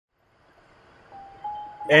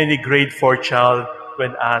Any grade 4 child,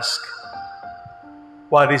 when asked,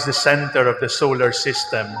 what is the center of the solar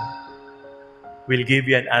system, will give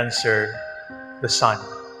you an answer: the sun.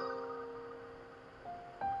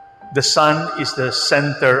 The sun is the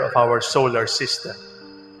center of our solar system.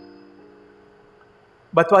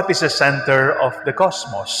 But what is the center of the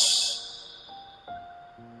cosmos?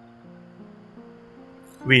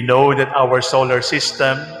 We know that our solar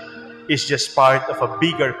system is just part of a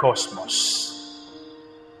bigger cosmos.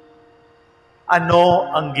 Ano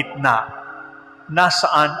ang gitna?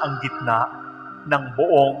 Nasaan ang gitna ng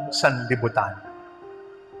buong sanlibutan?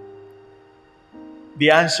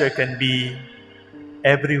 The answer can be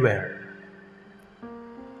everywhere.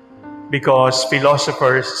 Because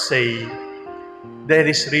philosophers say there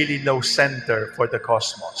is really no center for the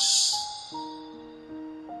cosmos.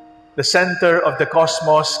 The center of the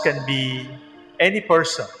cosmos can be any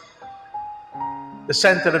person. The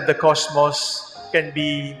center of the cosmos can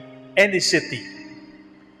be any city.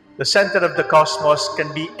 The center of the cosmos can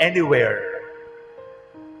be anywhere.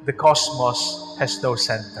 The cosmos has no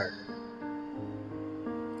center.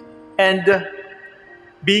 And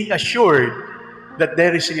being assured that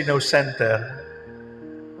there is really no center,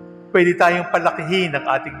 pwede tayong palakihin ng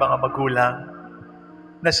ating mga magulang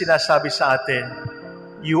na sinasabi sa atin,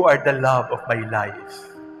 you are the love of my life.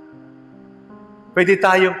 Pwede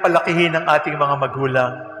tayong palakihin ng ating mga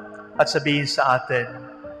magulang at sabihin sa atin,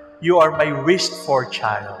 you are my wished-for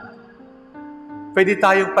child. Pwede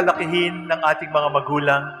tayong palakihin ng ating mga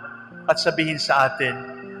magulang at sabihin sa atin,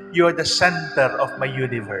 you are the center of my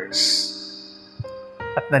universe.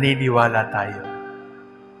 At naniniwala tayo.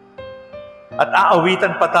 At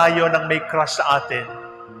aawitan pa tayo ng may crush sa atin,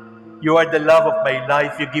 you are the love of my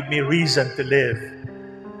life, you give me reason to live.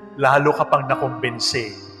 Lalo ka pang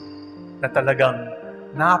nakumbinsi na talagang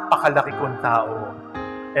napakalaki kong tao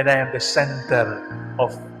and I am the center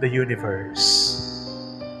of the universe.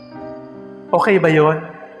 Okay ba yun?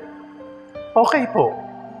 Okay po.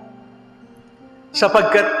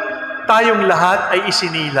 Sapagkat tayong lahat ay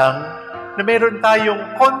isinilang na meron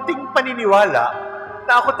tayong konting paniniwala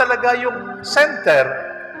na ako talaga yung center.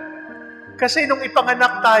 Kasi nung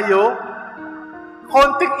ipanganak tayo,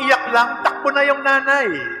 konting iyak lang, takbo na yung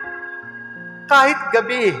nanay. Kahit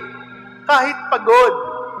gabi, kahit pagod,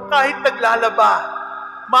 kahit naglalaba,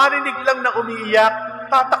 marinig lang na umiiyak,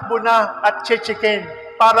 tatakbo na at chechekin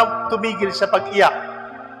para tumigil sa pag-iyak.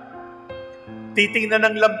 Titingnan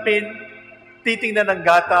ng lampin, titingnan ng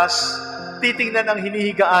gatas, titingnan ng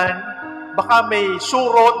hinihigaan, baka may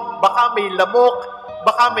surot, baka may lamok,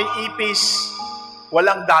 baka may ipis,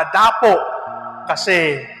 walang dadapo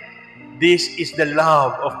kasi this is the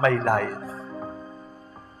love of my life.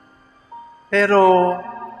 Pero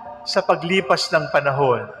sa paglipas ng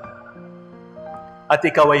panahon at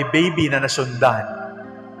ikaw ay baby na nasundan,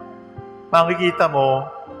 makikita mo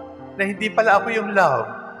na hindi pala ako yung love.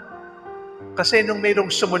 Kasi nung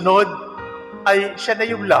mayroong sumunod, ay siya na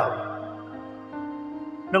yung love.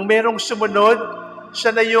 Nung mayroong sumunod,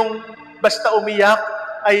 siya na yung basta umiyak,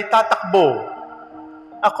 ay tatakbo.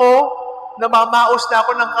 Ako, namamaos na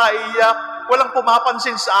ako ng kaiyak, walang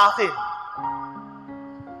pumapansin sa akin.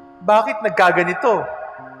 Bakit nagkaganito?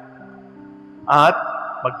 At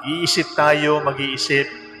mag-iisip tayo,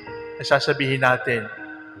 na sasabihin natin,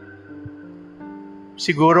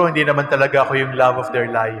 siguro hindi naman talaga ako yung love of their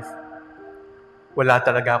life. Wala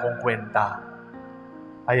talaga akong kwenta.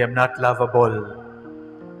 I am not lovable.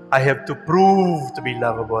 I have to prove to be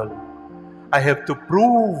lovable. I have to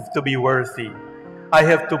prove to be worthy. I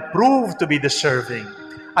have to prove to be deserving.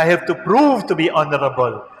 I have to prove to be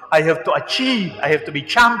honorable. I have to achieve. I have to be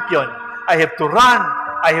champion. I have to run.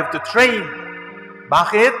 I have to train.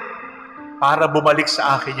 Bakit? Para bumalik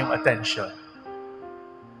sa akin yung attention.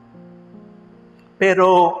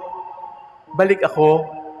 Pero, balik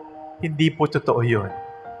ako, hindi po totoo yun.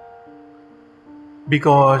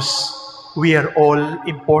 Because we are all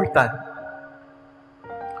important.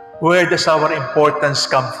 Where does our importance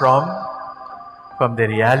come from? From the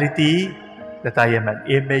reality that I am an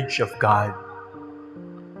image of God.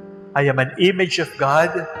 I am an image of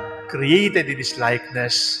God, created in His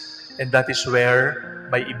likeness, and that is where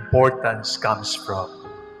my importance comes from.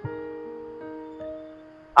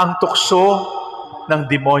 Ang tukso ng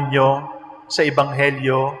demonyo sa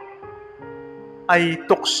Ebanghelyo ay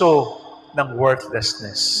tukso ng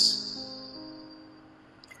worthlessness.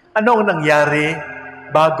 Ano ang nangyari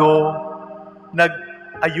bago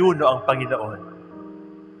nag-ayuno ang Panginoon?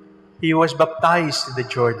 He was baptized in the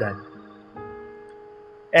Jordan.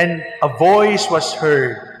 And a voice was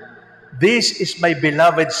heard, "This is my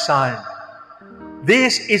beloved Son.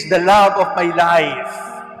 This is the love of my life.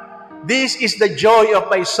 This is the joy of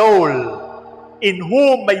my soul, in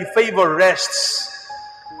whom my favor rests.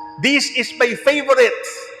 This is my favorite.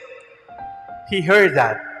 He heard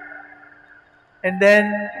that. And then,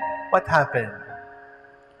 what happened?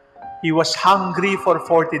 He was hungry for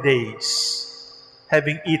 40 days,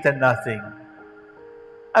 having eaten nothing.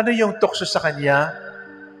 Ano yung tukso sa kanya?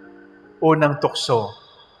 Unang tukso.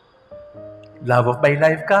 Love of my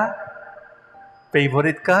life ka?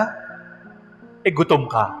 Favorite ka? Gutom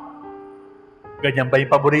ka. Ganyan ba yung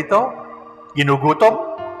paborito?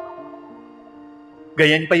 Ginugutom?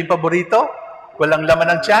 Ganyan pa yung paborito? Walang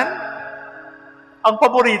laman ng tiyan? Ang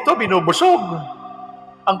paborito, binubusog.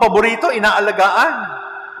 Ang paborito, inaalagaan.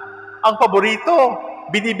 Ang paborito,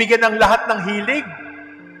 binibigyan ng lahat ng hilig.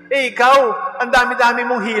 Ikaw, ang dami-dami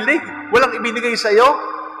mong hilig. Walang ibinigay sa'yo.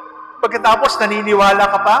 Pagkatapos, naniniwala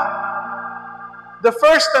ka pa? The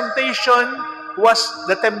first temptation was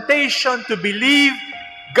the temptation to believe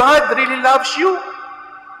God really loves you.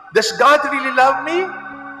 Does God really love me?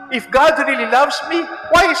 If God really loves me,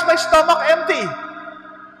 why is my stomach empty?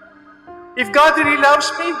 If God really loves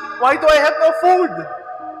me, why do I have no food?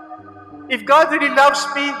 If God really loves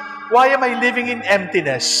me, why am I living in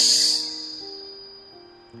emptiness?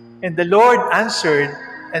 And the Lord answered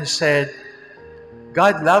and said,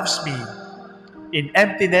 God loves me in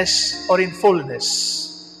emptiness or in fullness.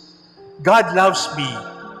 God loves me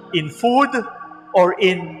in food or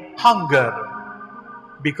in hunger,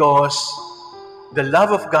 because the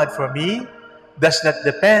love of God for me does not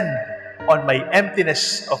depend on my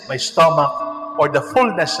emptiness of my stomach or the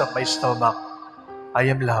fullness of my stomach. I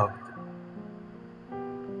am loved.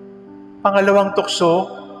 Pangalawang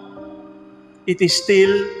tukso, it is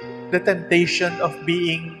still the temptation of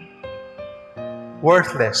being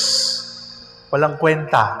worthless, walang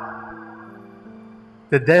kwenta.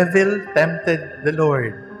 The devil tempted the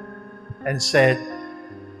Lord and said,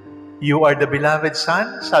 you are the beloved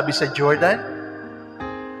Son, sabi sa Jordan.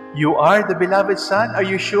 You are the beloved Son, are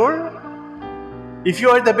you sure? If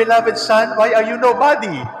you are the beloved Son, why are you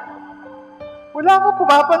nobody? Wala mo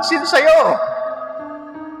pumapansin sa'yo.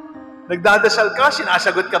 Nagdadasal ka,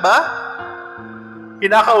 sinasagot ka ba?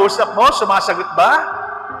 Kinakausap mo, sumasagot ba?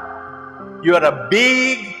 You are a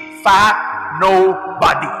big, fat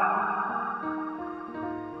nobody.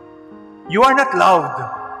 You are not loved.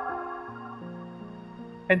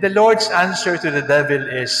 And the Lord's answer to the devil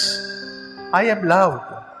is, I am loved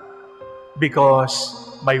because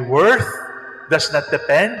my worth does not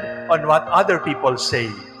depend on what other people say.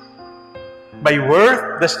 My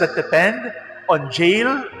worth does not depend on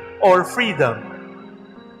jail or freedom.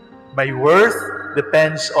 My worth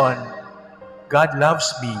depends on God loves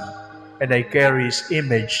me and I carry His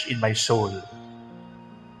image in my soul.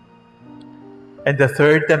 And the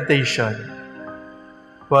third temptation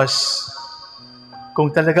was,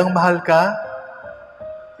 kung talagang mahal ka,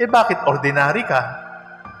 bakit ordinary ka?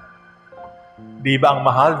 Di ba ang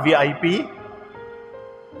mahal, VIP?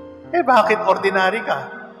 Bakit ordinary ka?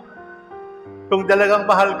 Kung talagang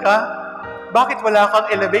mahal ka, bakit wala kang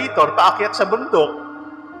elevator paakyat sa bundok?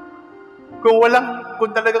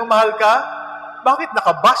 Kung talagang mahal ka, bakit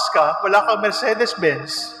nakabus ka, wala kang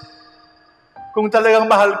Mercedes-Benz? Kung talagang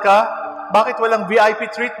mahal ka, bakit walang VIP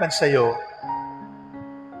treatment sa'yo?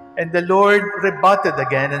 And the Lord rebutted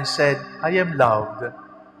again and said, I am loved.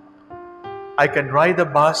 I can ride a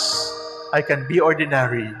bus, I can be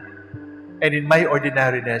ordinary, and in my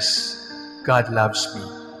ordinariness, God loves me.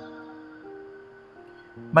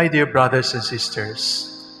 My dear brothers and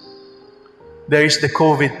sisters, there is the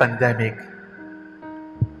COVID pandemic,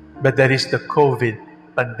 but there is the COVID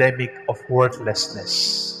pandemic of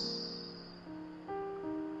worthlessness.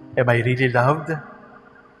 Am I really loved?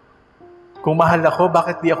 Kung mahal ako,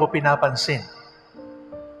 bakit di ako pinapansin?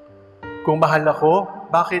 Kung mahal ako,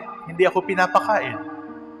 bakit hindi ako pinapakain?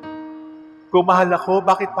 Kung mahal ako,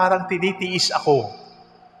 bakit parang tinitiis ako?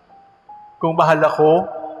 Kung mahal ako,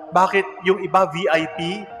 bakit yung iba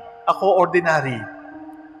VIP, ako ordinary?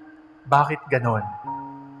 Bakit ganon?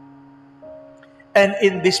 And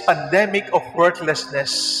in this pandemic of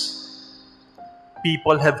worthlessness,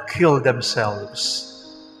 people have killed themselves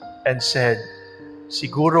and said,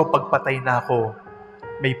 siguro pagpatay na ako,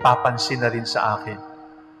 may papansin na rin sa akin.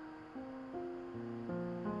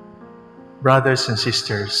 Brothers and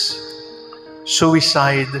sisters,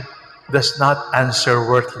 suicide does not answer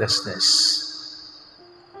worthlessness.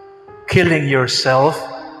 Killing yourself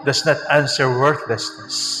does not answer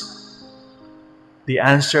worthlessness. The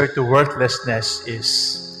answer to worthlessness is,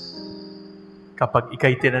 kapag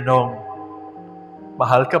ika'y tinanong,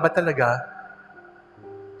 mahal ka ba talaga?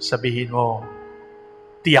 Sabihin mo,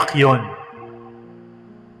 tiyak yun.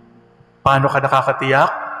 Paano ka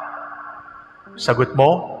nakakatiyak? Sagot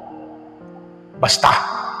mo, basta.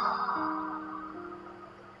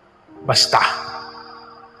 Basta.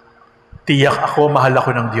 Tiyak ako, mahal ako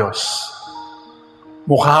ng Diyos.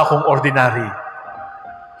 Mukha akong ordinary.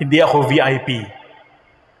 Hindi ako VIP.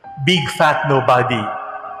 Big fat nobody.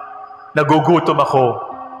 Nagugutom ako.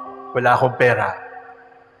 Wala akong pera.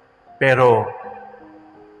 Pero,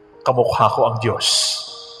 kamukha ko ang Diyos.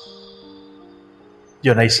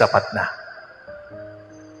 Yun ay sapat na.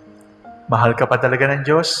 Mahal ka pa talaga ng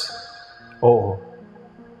Diyos? Oo.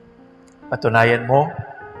 Patunayan mo,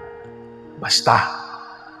 basta.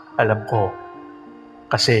 Alam ko,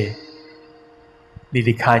 kasi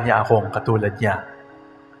nilikha niya akong katulad niya.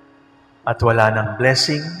 At wala ng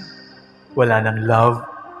blessing, wala ng love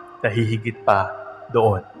na hihigit pa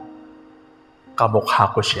doon.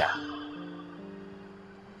 Kamukha ko siya.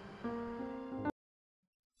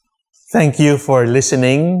 Thank you for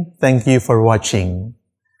listening. Thank you for watching.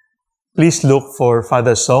 Please look for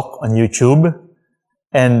Father Soc on YouTube,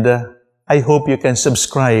 and I hope you can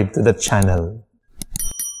subscribe to that channel.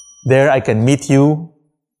 There I can meet you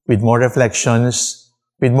with more reflections,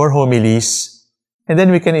 with more homilies, and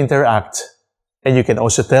then we can interact. And you can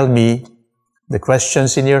also tell me the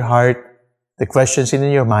questions in your heart, the questions in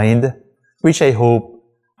your mind, which I hope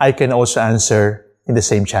I can also answer in the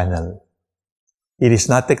same channel. It is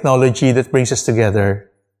not technology that brings us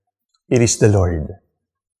together. It is the Lord.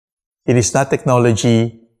 It is not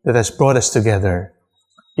technology that has brought us together.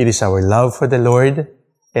 It is our love for the Lord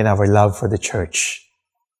and our love for the Church.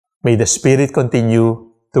 May the Spirit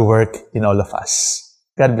continue to work in all of us.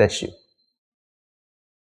 God bless you.